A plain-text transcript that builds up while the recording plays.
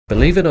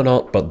Believe it or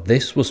not, but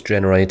this was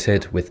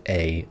generated with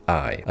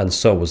AI. And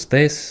so was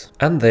this,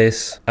 and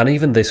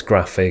even this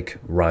graphic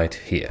right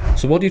here.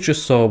 So what you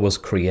just saw was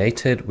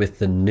created with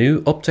the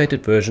new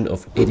updated version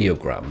of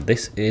Ideogram.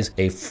 This is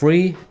a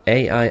free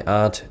AI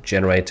art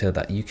generator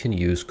that you can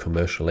use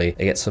commercially.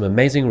 It gets some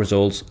amazing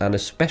results, and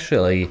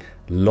especially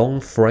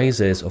long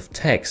phrases of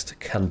text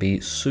can be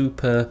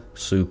super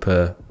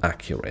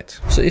accurate.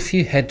 So if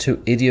you head to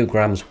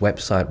Ideogram's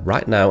website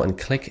right now and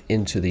click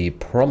into the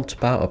prompt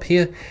bar up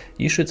here,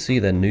 you should see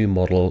their new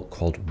model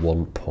called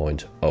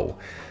 1.0.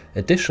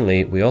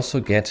 Additionally, we also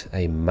get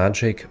a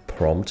magic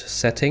prompt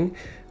setting.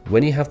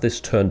 When you have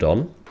this turned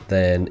on,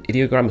 then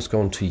Ideogram is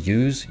going to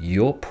use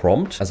your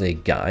prompt as a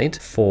guide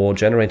for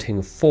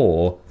generating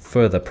 4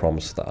 further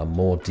prompts that are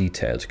more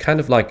detailed, kind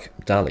of like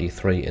DALL-E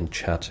 3 in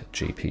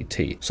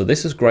ChatGPT. So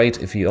this is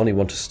great if you only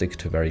want to stick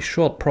to very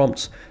short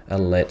prompts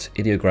and let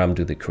Ideogram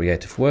do the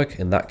creative work.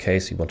 In that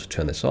case, you want to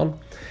turn this on.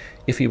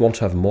 If you want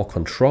to have more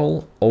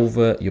control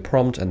over your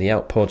prompt and the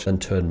output, then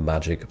turn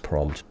magic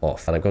prompt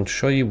off. And I'm going to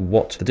show you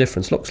what the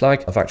difference looks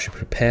like. I've actually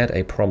prepared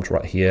a prompt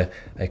right here,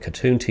 a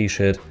cartoon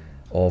t-shirt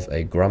of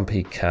a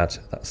grumpy cat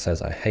that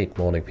says, "I hate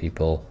morning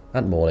people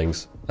and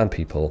mornings and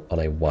people," on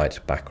a white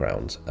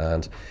background.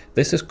 And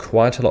this is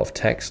quite a lot of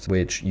text,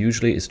 which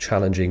usually is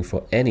challenging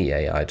for any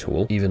AI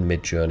tool, even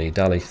MIDJOURNEY,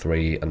 DALL-E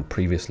 3 and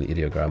previously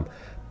Ideogram.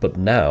 But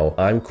now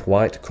I'm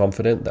quite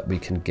confident that we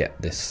can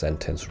get this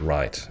sentence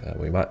right.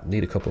 We might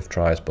need a couple of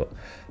tries, but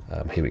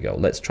here we go.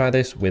 Let's try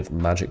this with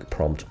magic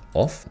prompt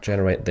off,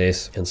 generate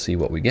this and see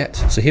what we get.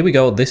 So here we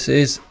go. This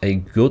is a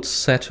good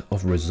set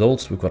of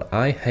results. We've got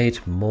 "I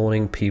hate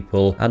morning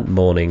people and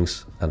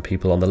mornings and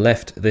people" on the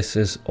left. This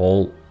is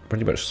all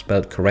pretty much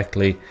spelled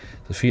correctly.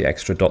 There's a few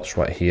extra dots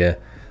right here.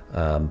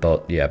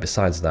 But yeah,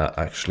 besides that,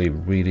 actually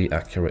really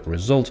accurate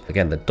result.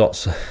 Again, the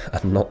dots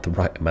are not the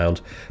right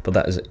amount, but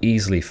that is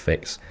easily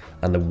fixed.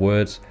 And the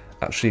words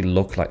actually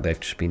look like they've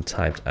just been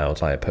typed out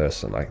by a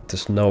person. Like,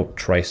 there's no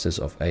traces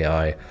of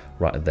AI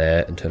right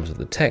there in terms of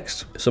the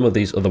text. Some of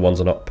these other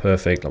ones are not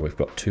perfect, like we've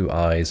got 2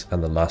 eyes,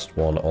 and the last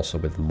one also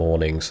with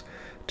mornings,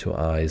 2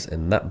 eyes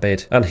in that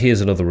bit. And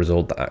here's another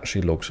result that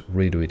actually looks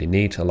really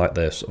neat. I like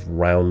the sort of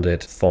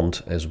rounded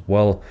font as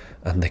well,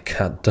 and the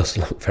cat does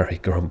look very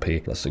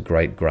grumpy. That's a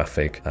great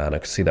graphic, and I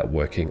can see that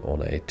working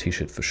on a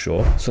t-shirt for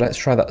sure. So let's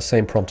try that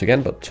same prompt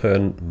again, but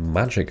turn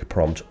magic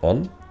prompt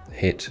on.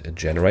 Hit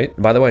generate.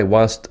 By the way,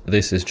 whilst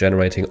this is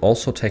generating,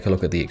 also take a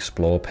look at the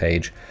explore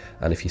page,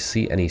 and if you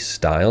see any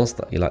styles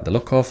that you like the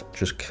look of,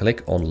 just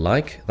click on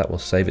like. That will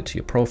save it to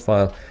your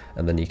profile,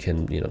 and then you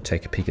can,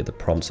 take a peek at the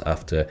prompts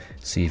after,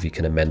 see if you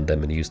can amend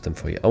them and use them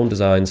for your own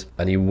designs.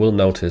 And you will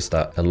notice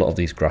that a lot of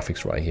these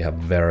graphics right here have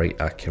very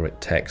accurate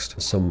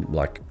text. Some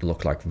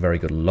look like very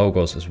good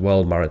logos as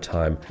well.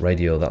 Maritime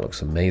radio, that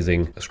looks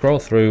amazing. Scroll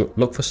through,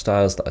 look for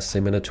styles that are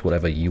similar to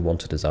whatever you want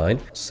to design.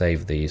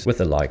 Save these with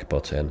the like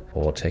button,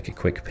 or take a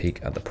quick peek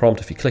at the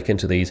prompt. If you click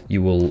into these,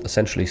 you will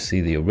essentially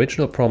see the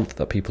original prompt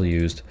that people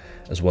used,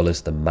 as well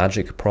as the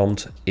magic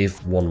prompt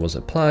if one was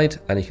applied,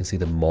 and you can see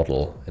the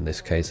model. In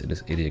this case, it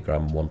is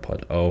Ideogram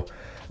 1.0.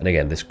 And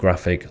again, this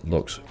graphic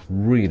looks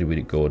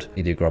really good.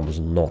 Ideogram was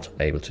not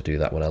able to do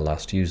that when I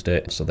last used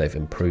it, so they've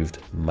improved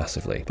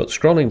massively. But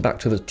scrolling back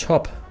to the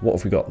top, what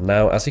have we got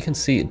now? As you can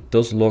see, it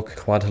does look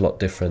quite a lot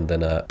different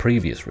than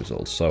previous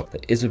results. So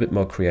there is a bit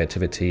more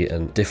creativity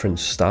and different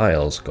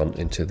styles gone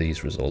into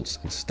these results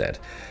instead.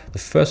 The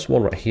first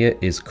one right here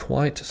is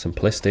quite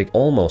simplistic,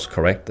 almost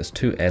correct. There's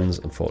 2 N's,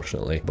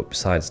 unfortunately. But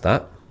besides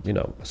that,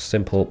 a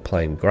simple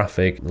plain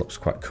graphic. It looks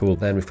quite cool.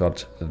 Then we've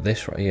got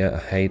this right here: "I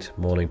hate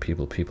morning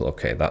people.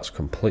 Okay, that's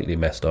completely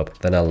messed up."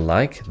 Then I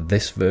like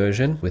this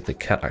version with the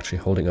cat actually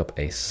holding up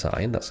a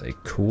sign. That's a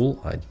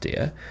cool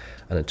idea.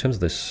 And in terms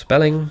of the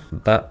spelling,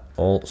 that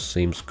all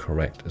seems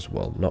correct as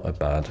well. Not a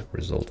bad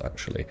result,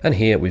 actually. And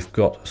here we've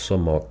got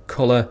some more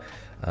color.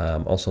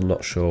 Also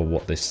not sure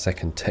what this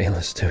second tail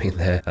is doing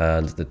there,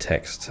 and the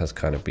text has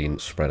kind of been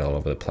spread all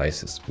over the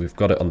place. We've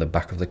got it on the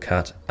back of the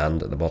cat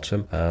and at the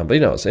bottom, but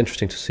it's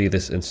interesting to see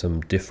this in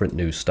some different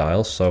new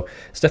styles. So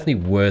it's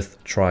definitely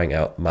worth trying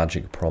out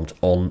magic prompt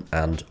on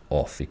and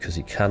off, because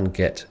you can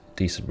get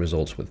decent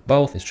results with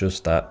both. It's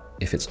just that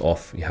if it's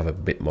off, you have a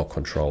bit more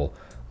control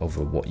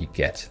over what you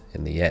get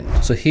in the end.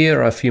 So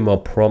here are a few more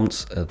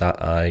prompts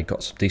that I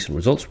got some decent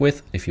results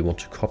with. If you want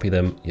to copy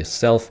them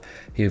yourself,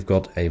 here you've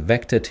got a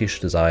vector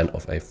t-shirt design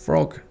of a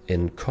frog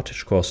in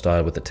cottagecore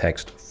style with the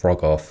text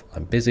 "Frog off,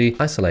 I'm busy,"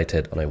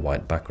 isolated on a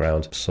white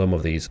background. Some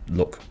of these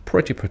look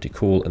pretty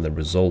cool in the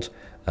result,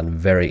 and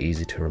very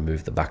easy to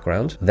remove the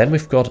background. Then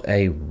we've got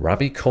a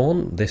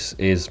rabicorn. This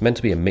is meant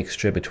to be a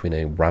mixture between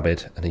a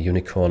rabbit and a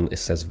unicorn. It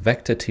says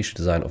vector t-shirt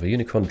design of a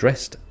unicorn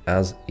dressed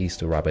as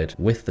Easter rabbit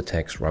with the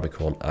text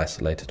rabicorn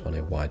isolated on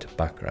a white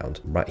background.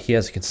 Right here,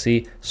 as you can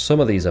see, some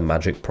of these are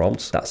magic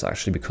prompts. That's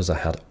actually because I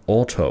had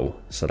auto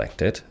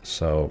selected.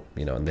 So,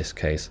 in this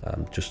case,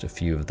 just a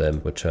few of them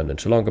were turned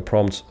into longer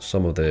prompts.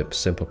 Some of the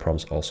simple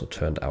prompts also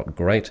turned out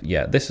great.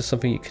 Yeah, this is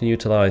something you can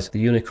utilize. The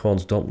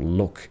unicorns don't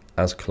look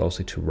as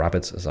closely to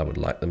rabbits as I would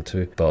like them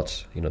to,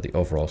 but the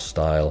overall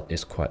style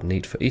is quite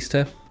neat for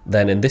Easter.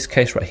 Then in this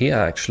case right here,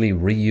 I actually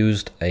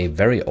reused a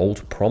very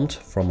old prompt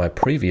from my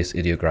previous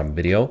ideogram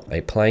video,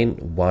 a plain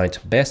white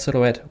bear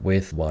silhouette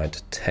with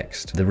white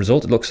text. The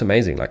result looks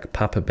amazing, like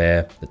Papa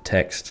Bear. The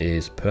text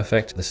is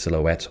perfect. The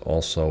silhouette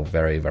also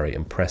very, very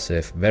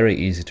impressive. Very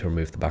easy to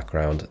remove the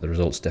background. The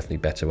result's definitely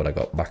better what I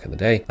got back in the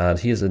day. And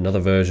here's another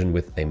version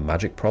with a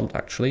magic prompt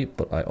actually,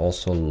 but I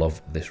also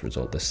love this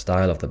result. The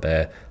style of the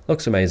bear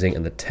looks amazing,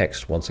 and the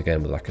text once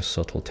again with like a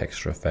subtle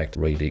texture effect,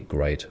 really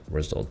great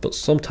result. But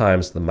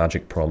sometimes the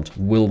magic prompt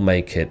will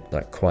make it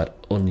like quite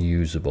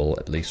unusable,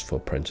 at least for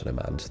print on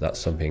demand. That's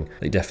something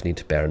that you definitely need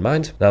to bear in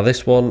mind. Now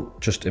this one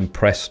just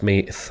impressed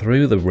me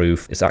through the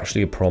roof. It's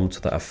actually a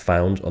prompt that I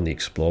found on the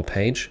explore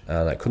page,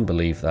 and I couldn't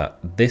believe that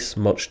this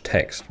much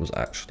text was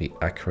actually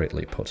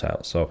accurately put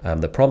out. So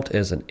the prompt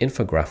is an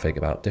infographic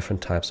about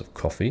different types of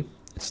coffee.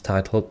 It's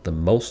titled The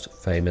Most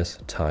Famous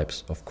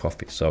Types of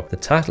Coffee. So the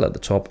title at the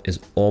top is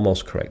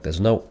almost correct. There's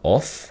no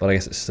off, but I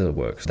guess it still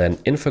works. Then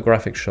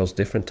infographic shows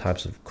different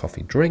types of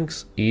coffee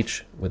drinks,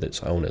 each with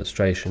its own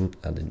illustration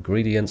and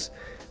ingredients.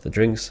 The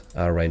drinks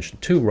are arranged in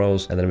 2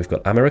 rows, and then we've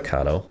got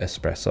Americano,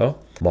 Espresso,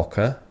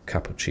 Mocha,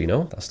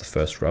 Cappuccino. That's the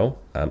first row.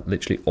 And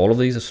literally all of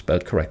these are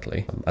spelled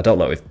correctly. I don't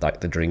know if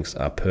like the drinks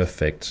are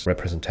perfect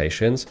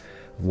representations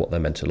of what they're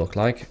meant to look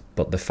like,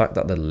 but the fact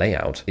that the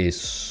layout is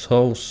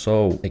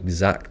so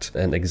exact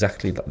and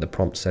exactly like the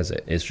prompt says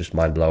it is just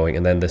mind-blowing.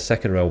 And then the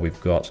second row we've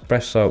got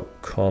espresso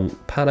con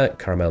panna,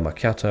 caramel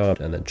macchiato,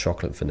 and then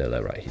chocolate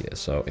vanilla right here.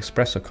 So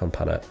espresso con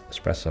panna,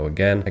 espresso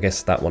again. I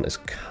guess that one is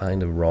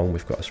kind of wrong.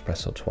 We've got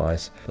espresso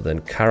twice, but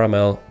then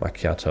caramel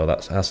macchiato,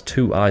 that has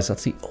 2 I's.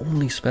 That's the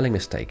only spelling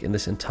mistake in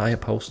this entire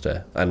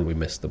poster, and we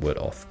missed the word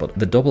off. But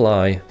the double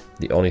I,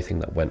 the only thing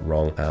that went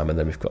wrong. And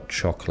then we've got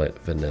chocolate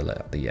vanilla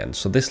at the end.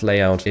 So this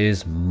layout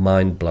is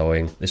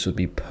mind-blowing. This would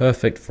be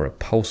perfect for a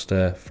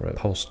poster, for a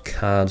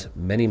postcard,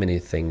 many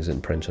things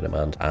in print on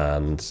demand.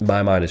 And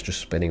my mind is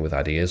just spinning with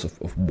ideas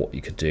of what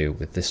you could do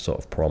with this sort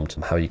of prompt,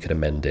 how you could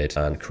amend it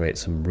and create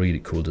some really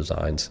cool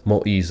designs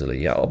more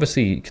easily. Yeah,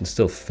 obviously you can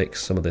still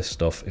fix some of this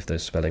stuff if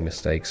there's spelling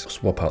mistakes,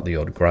 swap out the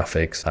odd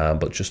graphics,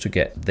 but just to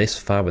get this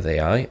far with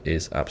AI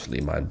is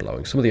absolutely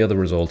mind-blowing. Some of the other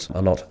results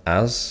are not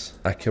as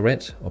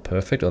accurate or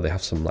perfect, or they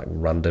have some like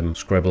random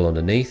scribble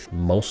underneath.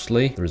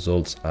 Mostly the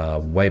results are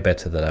way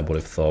better than I would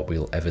have thought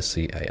we'll ever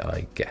see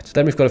AI get.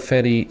 Then we've got a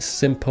fairly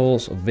simple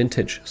sort of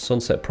vintage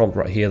sunset prompt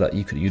right here that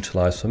you could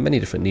utilize for many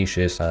different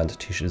niches and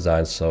t-shirt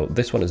designs. So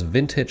this one is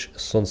vintage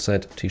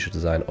sunset t-shirt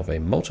design of a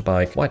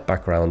motorbike, white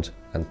background,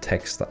 and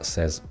text that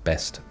says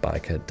best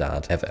biker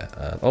dad ever.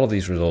 And all of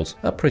these results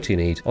are pretty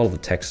neat. All of the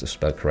text is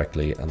spelled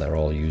correctly, and they're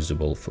all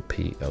usable for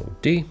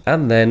POD.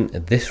 And then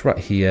this right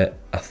here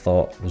I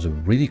thought was a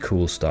really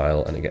cool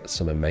style, and it gets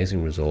some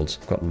amazing results.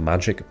 I've got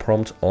magic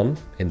prompt on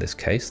in this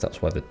case.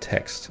 That's why the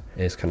text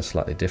is kind of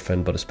slightly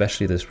different, but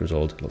especially this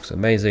result looks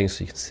amazing.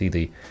 So you can see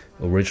the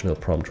original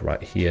prompt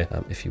right here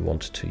if you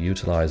want to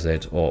utilize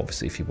it, or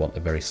obviously if you want a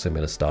very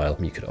similar style,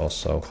 you could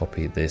also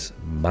copy this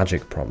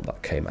magic prompt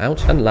that came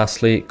out. And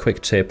lastly,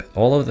 quick tip,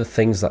 all of the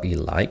things that you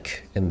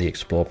like in the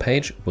explore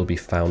page will be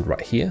found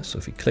right here. So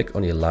if you click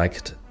on your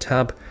liked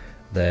tab,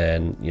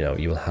 then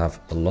you will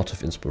have a lot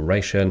of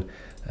inspiration.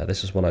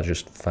 This is one I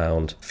just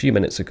found a few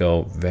minutes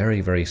ago.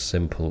 Very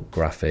simple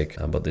graphic,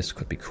 but this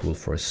could be cool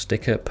for a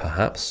sticker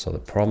perhaps. So the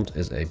prompt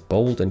is a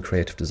bold and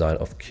creative design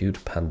of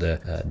cute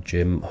panda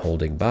gym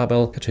holding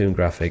barbell. Cartoon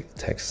graphic,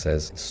 text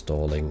says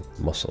installing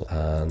muscle.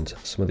 And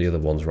some of the other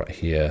ones right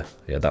here,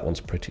 yeah, that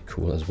one's pretty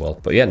cool as well.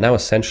 But yeah, now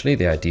essentially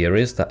the idea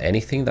is that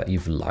anything that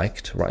you've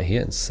liked right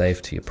here and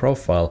saved to your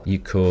profile, you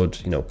could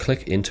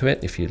click into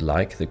it if you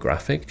like the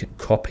graphic. You could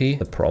copy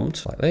the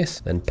prompt like this,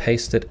 then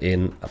paste it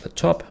in at the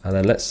top. And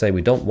then let's say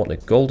we don't want a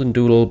golden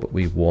doodle, but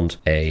we want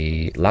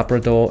a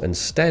Labrador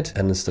instead.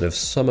 And instead of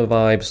summer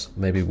vibes,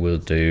 maybe we'll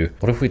do,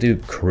 what if we do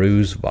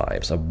cruise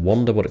vibes? I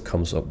wonder what it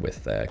comes up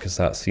with there, because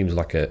that seems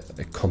like a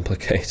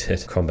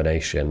complicated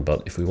combination.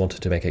 But if we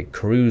wanted to make a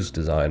cruise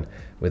design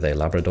with a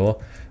Labrador,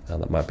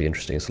 that might be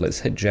interesting. So let's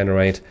hit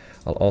generate.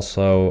 I'll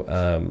also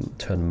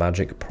turn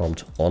magic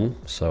prompt on,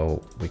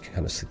 so we can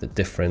kind of see the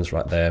difference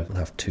right there and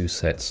have 2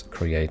 sets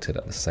created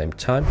at the same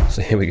time.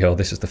 So here we go.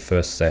 This is the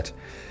first set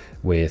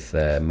with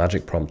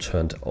magic prompt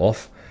turned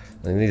off.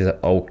 And these are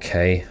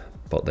okay,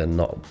 but they're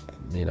not,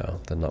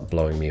 they're not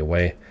blowing me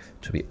away,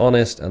 to be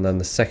honest. And then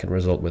the second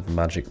result with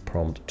magic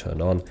prompt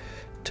turned on.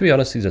 To be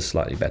honest, these are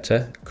slightly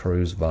better.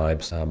 Cruise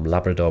vibes,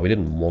 Labrador. We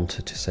didn't want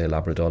it to say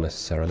Labrador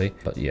necessarily,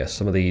 but yeah,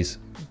 some of these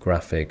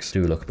graphics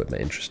do look a bit more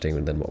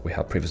interesting than what we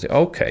had previously.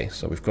 Okay,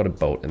 so we've got a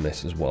boat in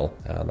this as well,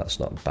 and that's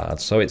not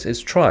bad. So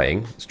it's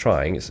trying.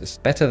 It's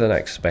better than I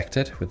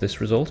expected with this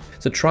result.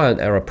 It's a trial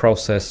and error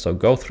process, so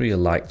go through your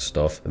liked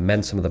stuff,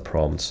 amend some of the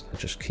prompts, and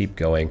just keep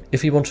going.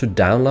 If you want to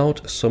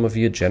download some of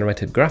your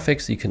generated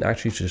graphics, you can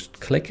actually just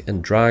click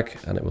and drag,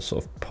 and it will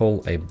sort of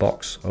pull a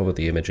box over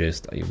the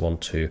images that you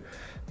want to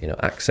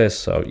access.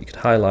 So you could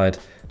highlight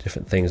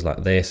different things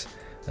like this,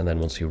 And then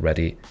once you're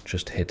ready,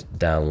 just hit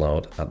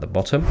download at the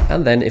bottom.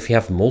 And then if you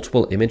have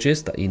multiple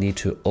images that you need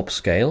to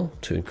upscale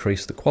to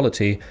increase the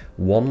quality,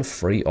 one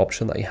free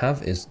option that you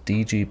have is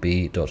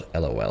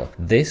dgb.lol.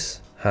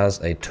 This has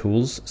a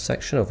tools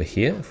section over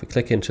here. If we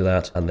click into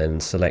that and then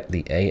select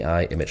the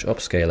AI image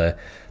upscaler,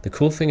 the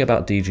cool thing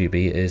about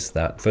DGB is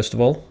that, first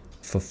of all,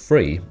 for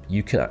free,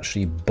 you can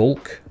actually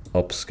bulk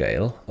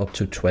upscale up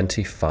to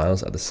 20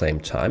 files at the same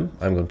time.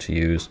 I'm going to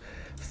use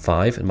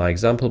 5 in my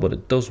example, but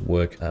it does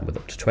work with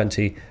up to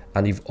 20.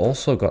 And you've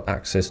also got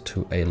access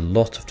to a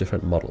lot of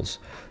different models.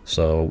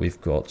 So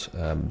we've got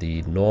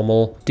the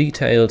normal,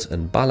 detailed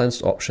and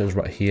balanced options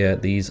right here.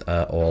 These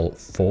are all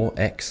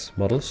 4x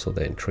models, so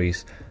they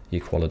increase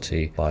your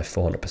quality by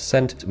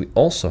 400%. We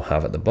also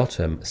have at the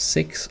bottom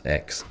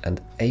 6x and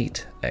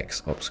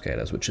 8x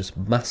upscalers, which is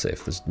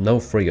massive. There's no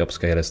free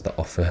upscalers that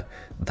offer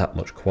that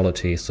much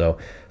quality. So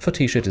for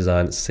t-shirt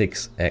design,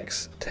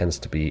 6x tends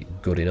to be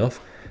good enough.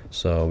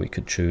 So we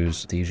could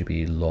choose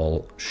DGB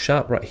lol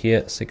sharp right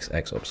here,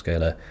 6x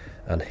upscaler,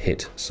 and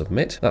hit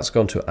submit. That's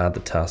going to add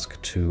the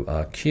task to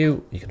our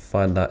queue. You can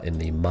find that in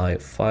the My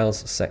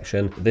Files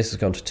section. This is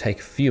going to take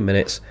a few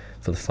minutes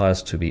for the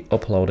files to be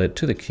uploaded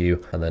to the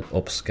queue and then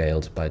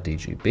upscaled by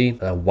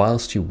DGB.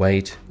 Whilst you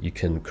wait, you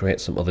can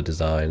create some other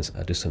designs,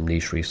 do some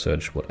niche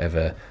research,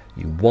 whatever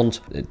you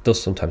want. It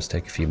does sometimes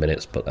take a few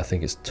minutes, but I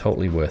think it's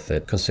totally worth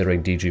it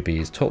considering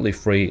DGB is totally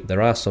free.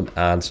 There are some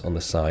ads on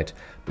the site,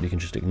 but you can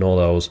just ignore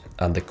those.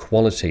 And the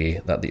quality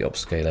that the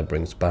upscaler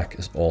brings back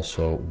is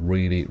also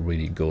really,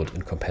 really good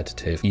and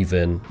competitive,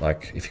 even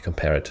like if you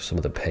compare it to some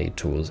of the paid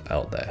tools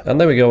out there.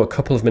 And there we go, a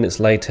couple of minutes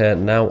later,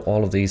 now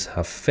all of these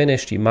have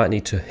finished. You might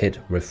need to hit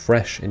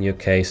refresh in your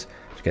case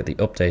to get the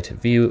updated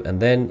view, and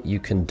then you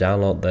can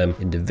download them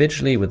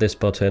individually with this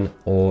button,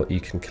 or you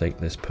can click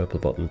this purple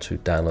button to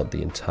download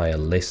the entire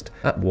list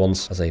at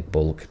once as a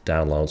bulk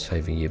download,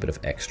 saving you a bit of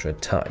extra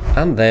time.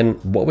 And then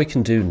what we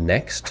can do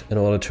next in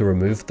order to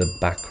remove the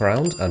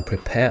background and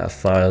prepare our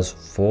files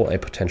for a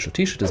potential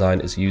t-shirt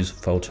design is use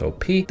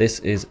Photopea. This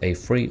is a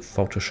free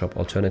Photoshop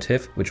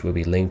alternative, which will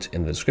be linked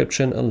in the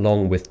description,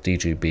 along with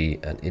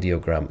DGB and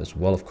Ideogram as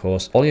well, of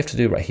course. All you have to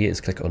do right here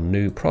is click on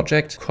new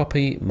project,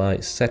 copy my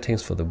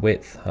settings for the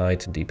width,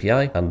 height, and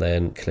DPI, and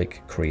then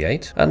click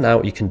create. And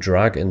now you can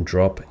drag and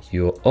drop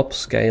your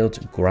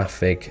upscaled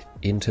graphic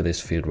into this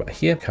field right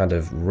here, kind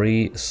of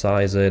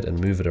resize it and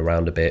move it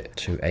around a bit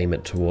to aim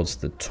it towards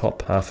the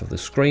top half of the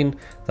screen.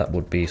 That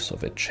would be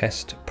sort of a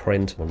chest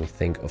print when we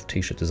think of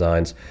t-shirt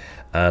designs.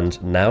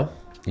 And now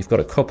you've got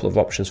a couple of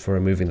options for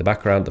removing the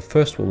background. The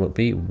first one would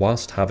be,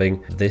 whilst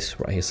having this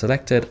right here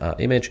selected, our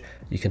image,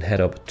 you can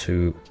head up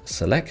to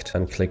select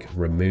and click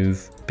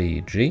remove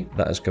BG.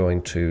 That is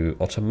going to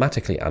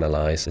automatically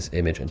analyze this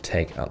image and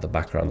take out the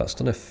background. That's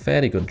done a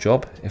fairly good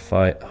job. If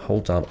I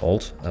hold down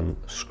Alt and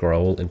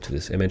scroll into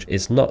this image,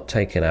 it's not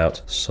taking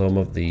out some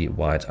of the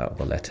white out of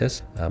the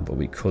letters, but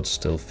we could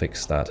still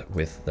fix that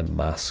with the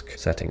mask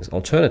settings.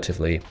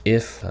 Alternatively,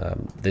 if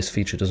this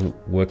feature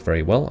doesn't work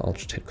very well, I'll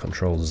just hit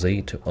Ctrl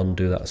Z to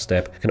undo that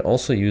step. You can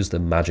also use the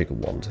magic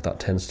wand. That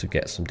tends to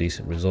get some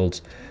decent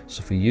results.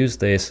 So if we use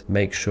this,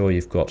 make sure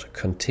you've got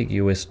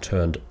contiguous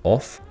turned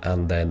off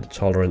and then the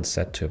tolerance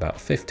set to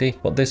about 50.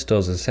 What this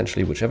does is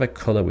essentially whichever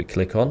color we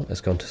click on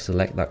is going to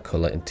select that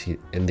color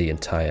in the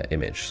entire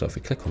image. So if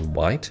we click on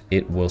white,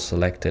 it will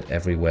select it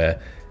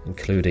everywhere,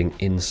 including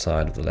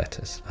inside of the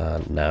letters.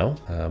 And now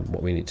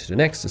what we need to do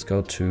next is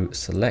go to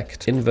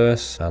select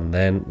inverse, and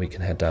then we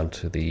can head down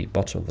to the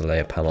bottom of the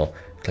layer panel,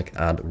 click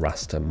add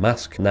raster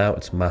mask. Now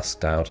it's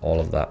masked out all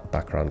of that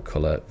background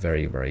color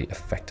very, very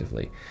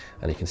effectively.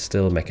 And you can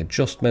still make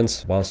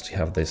adjustments whilst you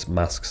have this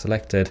mask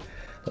selected.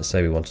 Let's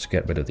say we wanted to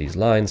get rid of these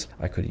lines.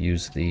 I could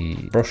use the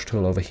brush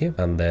tool over here,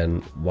 and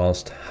then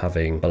whilst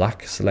having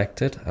black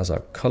selected as our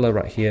color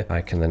right here,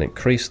 I can then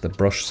increase the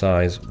brush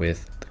size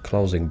with the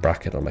closing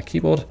bracket on my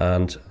keyboard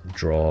and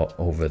draw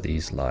over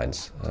these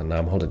lines. And now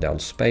I'm holding down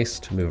space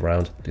to move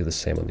around, do the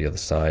same on the other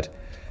side.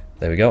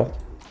 There we go.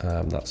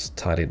 That's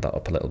tidied that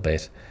up a little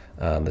bit.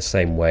 And the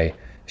same way,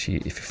 if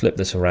you flip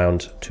this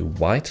around to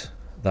white,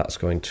 that's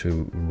going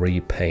to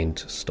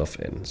repaint stuff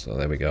in. So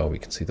there we go, we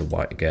can see the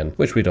white again,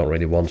 which we don't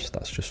really want.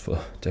 That's just for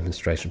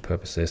demonstration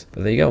purposes.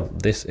 But there you go.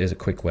 This is a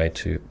quick way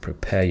to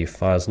prepare your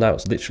files. Now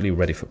it's literally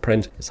ready for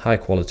print. It's high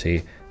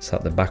quality, it's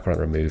had the background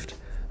removed,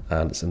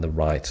 and it's in the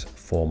right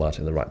format,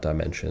 in the right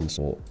dimensions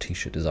for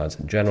t-shirt designs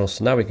in general.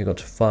 So now we can go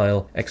to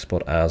File,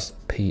 Export as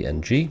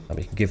PNG, and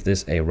we can give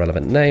this a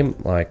relevant name,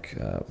 like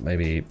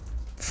maybe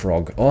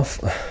frog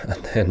off,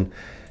 and then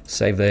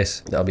save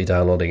this. That'll be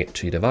downloading it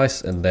to your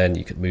device, and then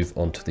you could move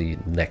on to the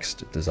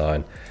next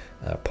design.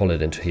 Pull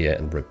it into here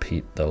and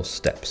repeat those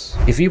steps.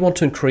 If you want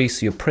to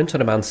increase your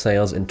print-on-demand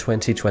sales in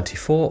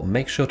 2024,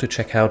 make sure to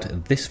check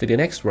out this video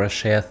next, where I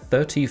share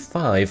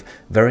 35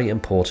 very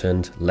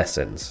important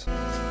lessons.